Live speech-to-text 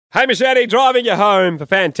Hamish Addy driving you home for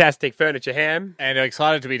Fantastic Furniture Ham. And I'm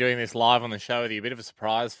excited to be doing this live on the show with you. A bit of a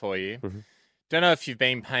surprise for you. Mm-hmm. Don't know if you've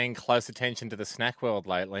been paying close attention to the snack world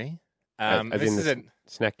lately. As in the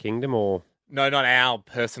Snack Kingdom or... No, not our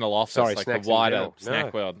personal office, like the wider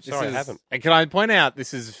snack world. I haven't. And can I point out,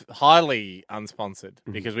 this is highly unsponsored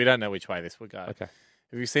because we don't know which way this would go. Okay.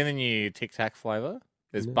 Have you seen the new Tic Tac flavour?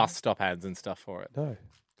 There's bus stop ads and stuff for it. No.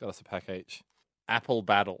 Got us a pack each. Apple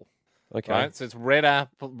Battle. Okay. Right? So it's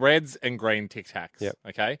reds and green Tic Tacs. Yep.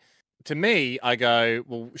 Okay. To me, I go,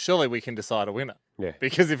 well, surely we can decide a winner. Yeah.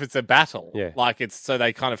 Because if it's a battle, so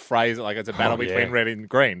they kind of phrase it like it's a battle between red and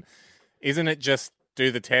green. Isn't it just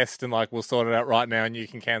do the test and we'll sort it out right now and you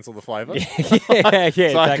can cancel the flavour? yeah.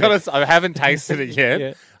 So I haven't tasted it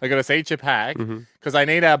yet. I got us each a pack because I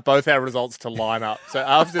need both our results to line up. So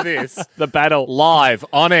after this, the battle live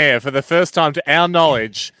on air for the first time to our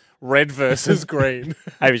knowledge, red versus green.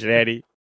 Hamish and Andy.